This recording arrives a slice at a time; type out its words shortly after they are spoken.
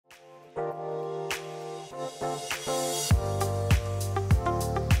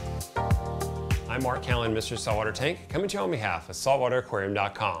I'm Mark Callan, Mr. Saltwater Tank, coming to you on behalf of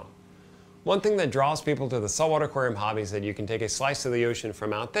SaltwaterAquarium.com. One thing that draws people to the saltwater aquarium hobby is that you can take a slice of the ocean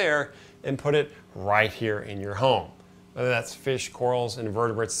from out there and put it right here in your home. Whether that's fish, corals,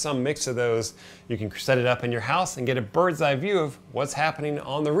 invertebrates, some mix of those, you can set it up in your house and get a bird's eye view of what's happening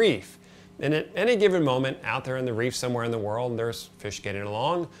on the reef. And at any given moment out there in the reef somewhere in the world, there's fish getting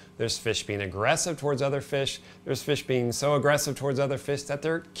along, there's fish being aggressive towards other fish, there's fish being so aggressive towards other fish that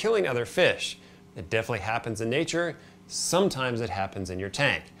they're killing other fish. It definitely happens in nature. Sometimes it happens in your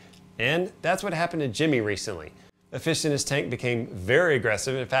tank. And that's what happened to Jimmy recently. A fish in his tank became very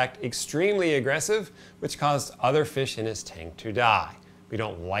aggressive, in fact, extremely aggressive, which caused other fish in his tank to die. We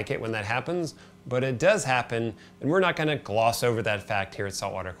don't like it when that happens, but it does happen, and we're not going to gloss over that fact here at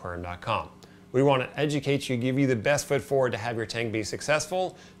SaltwaterAquarium.com. We want to educate you, give you the best foot forward to have your tank be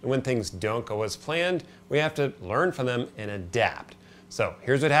successful, and when things don't go as planned, we have to learn from them and adapt. So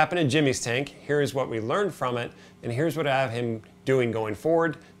here's what happened in Jimmy's tank, here's what we learned from it, and here's what I have him doing going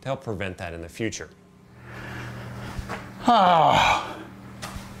forward to help prevent that in the future. Oh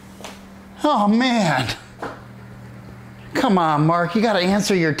man. Come on, Mark, you got to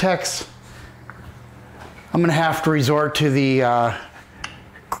answer your texts. I'm going to have to resort to the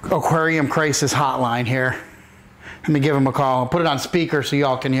aquarium crisis hotline here. Let me give him a call. I'll put it on speaker so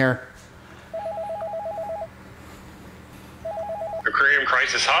y'all can hear. Aquarium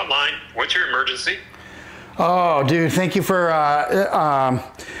crisis hotline, what's your emergency? Oh, dude, thank you for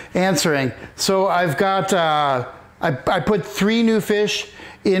answering. So I've got, I put 3 new fish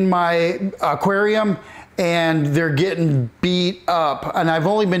in my aquarium and they're getting beat up. And I've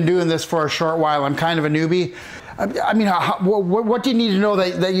only been doing this for a short while. I'm kind of a newbie. I mean, what do you need to know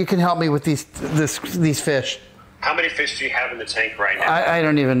that you can help me with these fish? How many fish do you have in the tank right now? I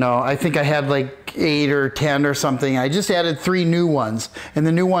don't even know. I think I had like 8 or 10 or something. I just added 3 new ones, and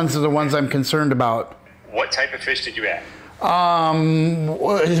the new ones are the ones I'm concerned about. What type of fish did you add?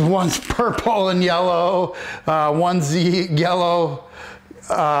 One's purple and yellow, one's yellow,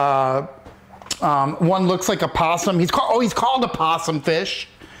 one looks like a possum. He's called a possum fish.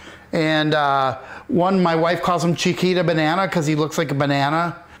 And one, my wife calls him Chiquita Banana because he looks like a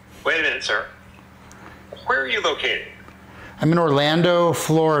banana. Wait a minute, sir. Where are you located? I'm in Orlando,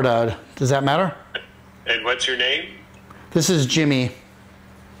 Florida. Does that matter? And what's your name? This is Jimmy.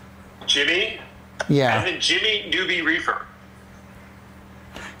 Jimmy? Yeah. As in Jimmy Newbie Reefer.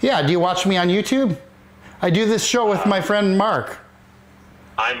 Yeah, do you watch me on YouTube? I do this show with my friend Mark.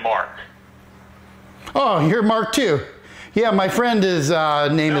 I'm Mark. Oh, you're Mark too. Yeah, my friend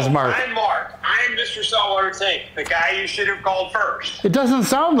name is Mark. I'm Mark. I'm Mr. Saltwater Tank, the guy you should have called first. It doesn't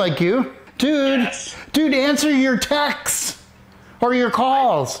sound like you. Dude, Yes. Dude, answer your texts or your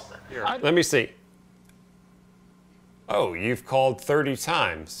calls. Here, let me see. Oh, you've called 30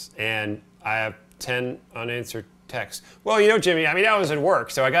 times and I have 10 unanswered texts. Well, you know, Jimmy, I mean, I was at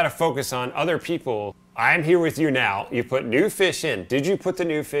work, so I got to focus on other people. I'm here with you now. You put new fish in. Did you put the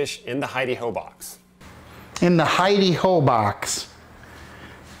new fish in the hidey-ho box? In the hidey-ho box.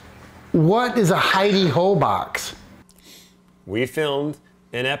 What is a hidey-ho box? We filmed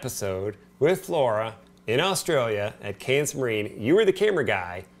an episode with Flora in Australia at Cairns Marine. You were the camera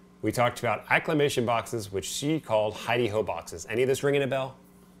guy. We talked about acclimation boxes, which she called hidey-ho boxes. Any of this ringing a bell?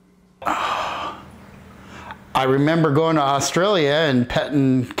 I remember going to Australia and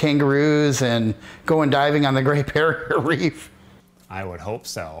petting kangaroos and going diving on the Great Barrier Reef. I would hope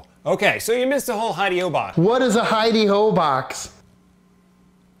so. Okay, so you missed the whole hidey-ho box. What is a hidey-ho box?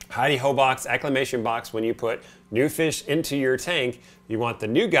 Hidey-ho box, acclimation box, when you put new fish into your tank, you want the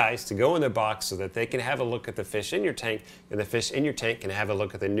new guys to go in the box so that they can have a look at the fish in your tank, and the fish in your tank can have a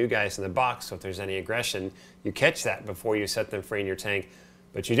look at the new guys in the box, so if there's any aggression, you catch that before you set them free in your tank.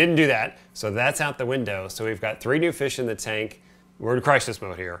 But you didn't do that, so that's out the window. So we've got 3 new fish in the tank. We're in crisis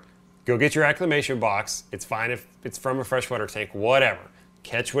mode here. Go get your acclimation box. It's fine if it's from a freshwater tank, whatever.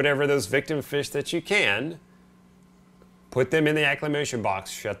 Catch whatever those victim fish that you can. Put them in the acclimation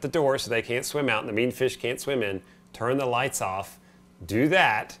box. Shut the door so they can't swim out and the mean fish can't swim in. Turn the lights off. Do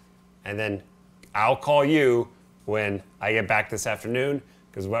that, and then I'll call you when I get back this afternoon,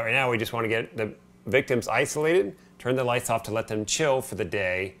 because right now we just want to get the victims isolated, turn the lights off to let them chill for the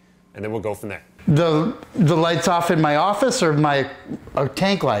day, and then we'll go from there. The lights off in my office or my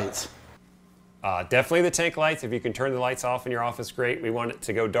tank lights? Definitely the tank lights. If you can turn the lights off in your office, great. We want it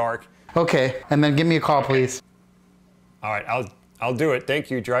to go dark. Okay, and then give me a call, please. All right, I'll do it.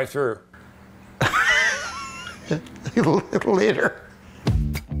 Thank you. Drive through. Later.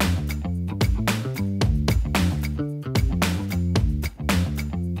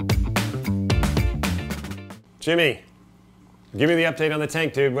 Jimmy, give me the update on the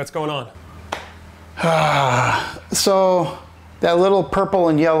tank, dude. What's going on? So that little purple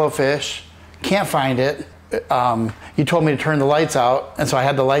and yellow fish, can't find it. You told me to turn the lights out, and so I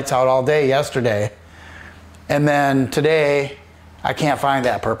had the lights out all day yesterday. And then today, I can't find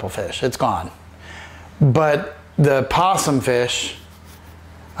that purple fish. It's gone. But the possum fish,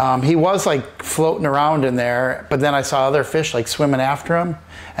 he was like floating around in there, but then I saw other fish like swimming after him.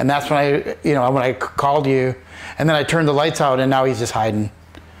 And that's when I called you, and then I turned the lights out, and now he's just hiding.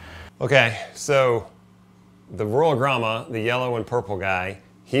 Okay, so the Royal Grama, the yellow and purple guy,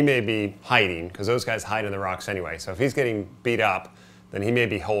 he may be hiding, because those guys hide in the rocks anyway. So if he's getting beat up, then he may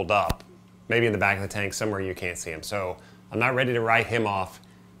be holed up, maybe in the back of the tank somewhere you can't see him. So I'm not ready to write him off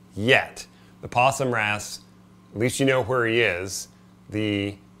yet. The possum wrasse, at least you know where he is.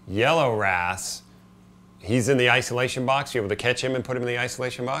 The yellow wrasse, he's in the isolation box. You able to catch him and put him in the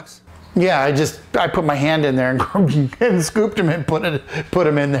isolation box? Yeah, I put my hand in there and scooped him and put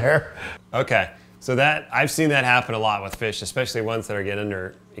him in there. Okay, so that I've seen that happen a lot with fish, especially ones that are getting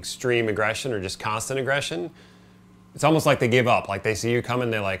under extreme aggression or just constant aggression. It's almost like they give up. Like they see you coming,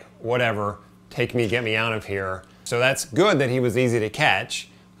 they're like, whatever, take me, get me out of here. So that's good that he was easy to catch.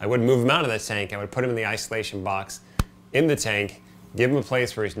 I wouldn't move him out of the tank. I would put him in the isolation box in the tank, give him a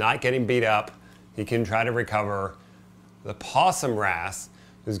place where he's not getting beat up. He can try to recover. The possum wrasse,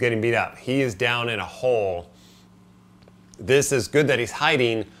 who's getting beat up, he is down in a hole. This is good that he's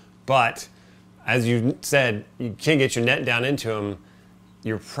hiding, but as you said, you can't get your net down into him.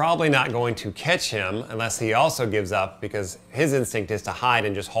 You're probably not going to catch him unless he also gives up, because his instinct is to hide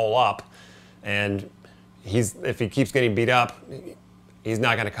and just hole up. And if he keeps getting beat up, he's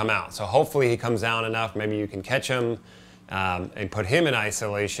not going to come out. So hopefully he comes down enough. Maybe you can catch him and put him in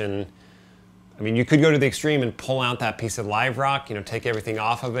isolation. I mean, you could go to the extreme and pull out that piece of live rock, take everything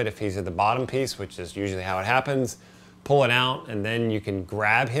off of it if he's at the bottom piece, which is usually how it happens. Pull it out, and then you can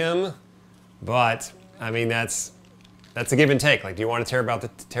grab him. But, I mean, that's a give and take. Like, do you want to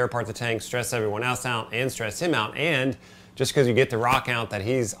tear apart the tank, stress everyone else out, and stress him out? And just because you get the rock out that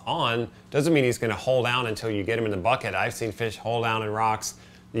he's on doesn't mean he's going to hold down until you get him in the bucket. I've seen fish hold down in rocks.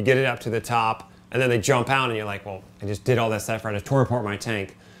 You get it up to the top, and then they jump out, and you're like, well, I just did all this effort. I tore apart my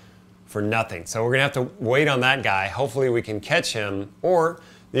tank for nothing. So we're going to have to wait on that guy. Hopefully we can catch him, or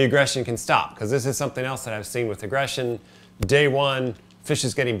the aggression can stop, because this is something else that I've seen with aggression. Day one, fish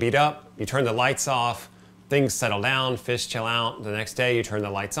is getting beat up. You turn the lights off. Things settle down, fish chill out. The next day you turn the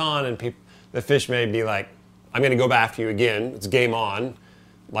lights on, and the fish may be like, I'm gonna go after you again. It's game on,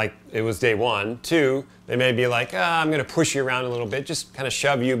 like it was day one. Two, they may be like, I'm gonna push you around a little bit, just kind of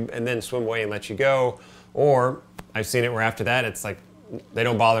shove you and then swim away and let you go. Or I've seen it where after that, it's like they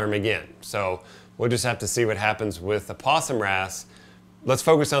don't bother him again. So we'll just have to see what happens with the possum wrasse. Let's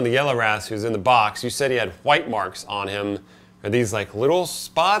focus on the yellow wrasse who's in the box. You said he had white marks on him. Are these like little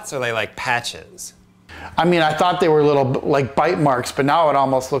spots, or are they like patches? I mean, I thought they were little like bite marks, but now it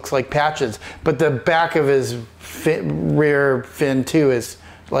almost looks like patches. But the back of his rear fin too is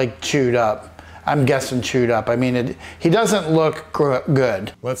like chewed up. I'm guessing chewed up. I mean, he doesn't look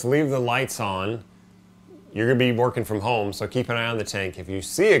good. Let's leave the lights on. You're gonna be working from home, so keep an eye on the tank. If you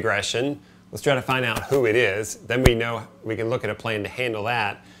see aggression, let's try to find out who it is. Then we know we can look at a plan to handle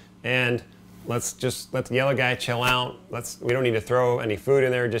that. And let's just let the yellow guy chill out. We don't need to throw any food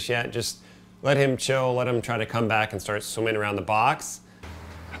in there just yet. Just let him chill, let him try to come back and start swimming around the box.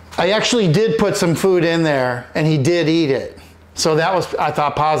 I actually did put some food in there, and he did eat it. So that was, I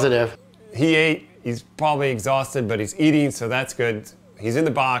thought, positive. He ate, he's probably exhausted, but he's eating, so that's good. He's in the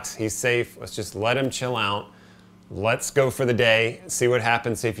box, he's safe. Let's just let him chill out. Let's go for the day, see what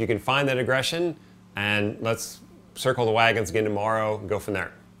happens, see if you can find that aggression, and let's circle the wagons again tomorrow and go from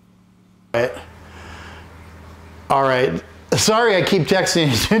there. All right. Sorry I keep texting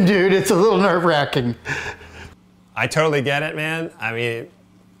you, dude. It's a little nerve-wracking. I totally get it, man. I mean,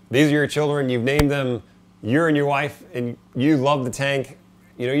 these are your children. You've named them. You and your wife, and you love the tank.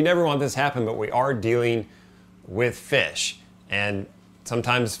 You never want this to happen, but we are dealing with fish. And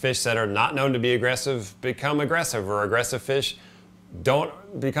sometimes fish that are not known to be aggressive become aggressive, or aggressive fish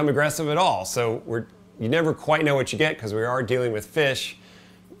don't become aggressive at all. So you never quite know what you get, because we are dealing with fish.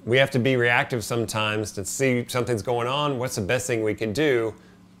 We have to be reactive sometimes to see something's going on. What's the best thing we can do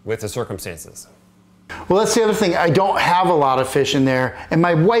with the circumstances? Well, that's the other thing. I don't have a lot of fish in there, and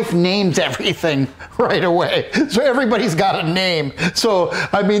my wife names everything right away. So everybody's got a name. So,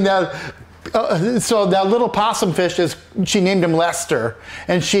 I mean, so that little possum fish, she named him Lester.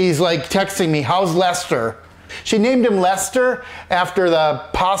 And she's like texting me, how's Lester? She named him Lester after the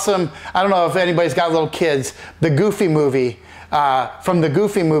possum. I don't know if anybody's got little kids. The Goofy movie. from the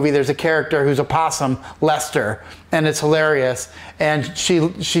Goofy movie, there's a character who's a possum, Lester, and it's hilarious. And she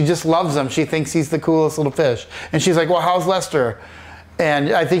just loves him. She thinks he's the coolest little fish. And she's like, well, how's Lester?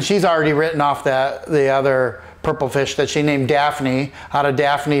 And I think she's already written off the other purple fish that she named Daphne, out of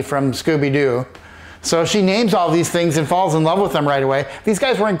Daphne from Scooby-Doo. So she names all these things and falls in love with them right away. These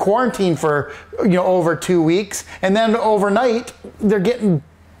guys were in quarantine for over 2 weeks, and then overnight they're getting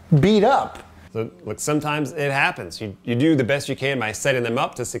beat up. So look, sometimes it happens. You do the best you can by setting them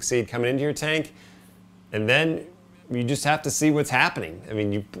up to succeed coming into your tank, and then you just have to see what's happening. I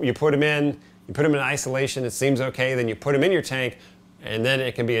mean, you put them in isolation, it seems okay, then you put them in your tank, and then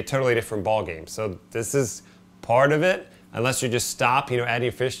it can be a totally different ball game. So this is part of it. Unless you just stop,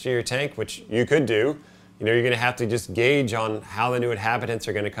 adding fish to your tank, which you could do, you're going to have to just gauge on how the new inhabitants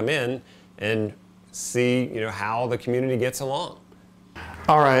are going to come in and see, how the community gets along.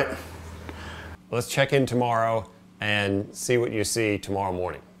 All right. Let's check in tomorrow and see what you see tomorrow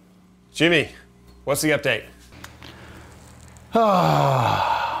morning. Jimmy, what's the update?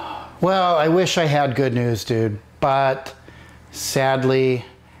 Well, I wish I had good news, dude, but sadly,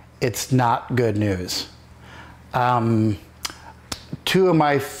 it's not good news. 2 of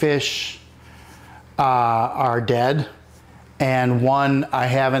my fish are dead, and 1 I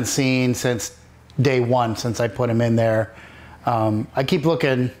haven't seen since day 1, since I put him in there. I keep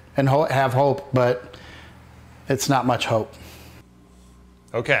looking and have hope, but it's not much hope.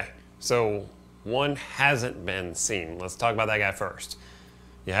 Okay, so 1 hasn't been seen. Let's talk about that guy first.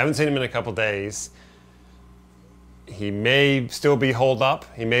 You haven't seen him in a couple days. He may still be holed up.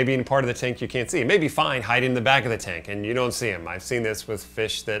 He may be in part of the tank you can't see. He may be fine hiding in the back of the tank and you don't see him. I've seen this with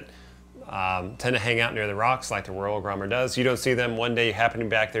fish that tend to hang out near the rocks like the Royal Grummer does. You don't see them. One day you happen to be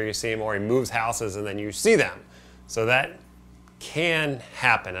back there, you see him, or he moves houses and then you see them. So that can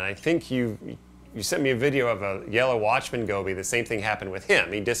happen. And I think you sent me a video of a yellow watchman goby. The same thing happened with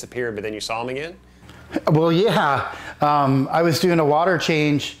him. He disappeared, but then you saw him again? Well, yeah. I was doing a water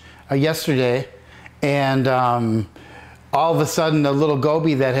change yesterday, and all of a sudden a little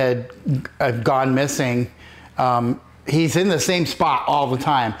goby that had gone missing, he's in the same spot all the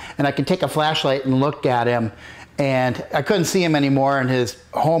time, and I could take a flashlight and look at him, and I couldn't see him anymore, and his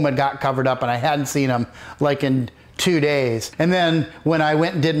home had got covered up, and I hadn't seen him like in 2 days. And then when I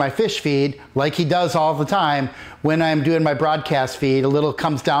went and did my fish feed, like he does all the time, when I'm doing my broadcast feed, a little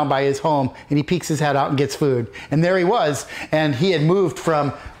comes down by his home and he peeks his head out and gets food. And there he was, and he had moved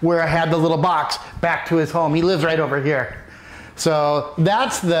from where I had the little box back to his home. He lives right over here. So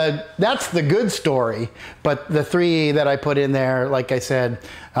that's the good story. But the 3 that I put in there, like I said,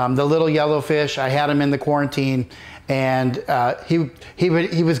 the little yellow fish, I had him in the quarantine, and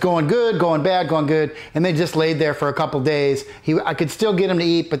he was going good, going bad, going good, and they just laid there for a couple days. I could still get him to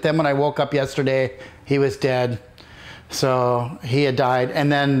eat, but then when I woke up yesterday, he was dead. So he had died.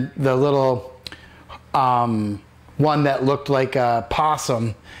 And then the little one that looked like a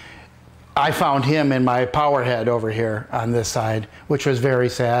possum, I found him in my power head over here on this side, which was very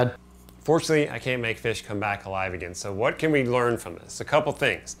sad. Fortunately, I can't make fish come back alive again. So what can we learn from this? A couple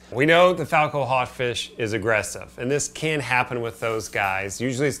things. We know the falco hawkfish is aggressive, and this can happen with those guys.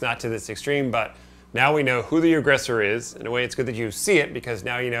 Usually it's not to this extreme, but now we know who the aggressor is. In a way, it's good that you see it because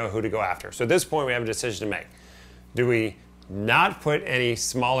now you know who to go after. So at this point, we have a decision to make. Do we not put any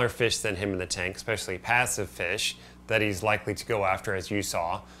smaller fish than him in the tank, especially passive fish that he's likely to go after, as you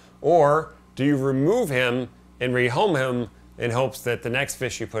saw? Or do you remove him and rehome him in hopes that the next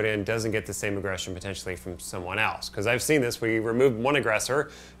fish you put in doesn't get the same aggression potentially from someone else? Because I've seen this where you remove one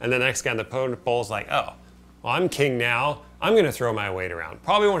aggressor and the next guy in the bowl is like, oh, well, I'm king now. I'm going to throw my weight around.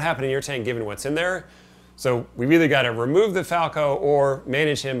 Probably won't happen in your tank given what's in there. So we've either got to remove the falco or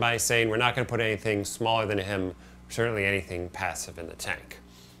manage him by saying we're not going to put anything smaller than him, certainly anything passive in the tank.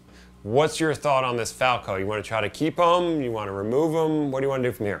 What's your thought on this falco? You want to try to keep him? You want to remove him? What do you want to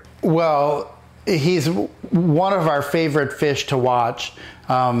do from here? Well, he's one of our favorite fish to watch.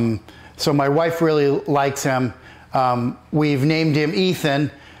 So my wife really likes him. We've named him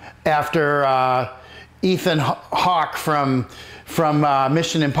Ethan after Ethan Hawke from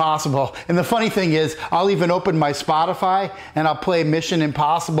Mission Impossible. And the funny thing is, I'll even open my Spotify and I'll play Mission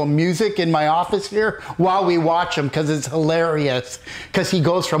Impossible music in my office here while we watch him, because it's hilarious. Because he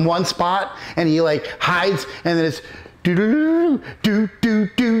goes from one spot and he like hides, and then it's do do do do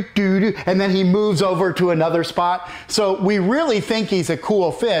do do do, and then he moves over to another spot. So we really think he's a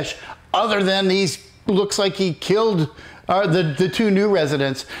cool fish, other than looks like he killed the 2 new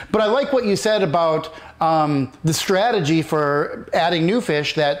residents. But I like what you said about the strategy for adding new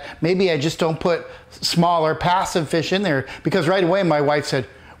fish, that maybe I just don't put smaller passive fish in there, because right away my wife said,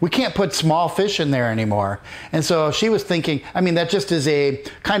 we can't put small fish in there anymore. And so she was thinking, I mean, that just is a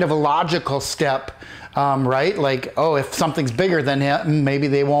kind of a logical step, right? Like, oh, if something's bigger than him, maybe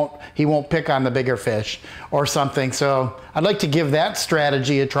he won't pick on the bigger fish or something. So I'd like to give that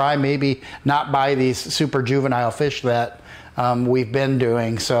strategy a try, maybe not buy these super juvenile fish that we've been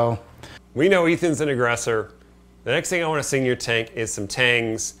doing. So we know Ethan's an aggressor. The next thing I want to see in your tank is some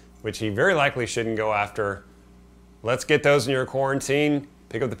tangs, which he very likely shouldn't go after. Let's get those in your quarantine,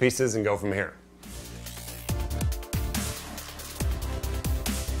 pick up the pieces, and go from here.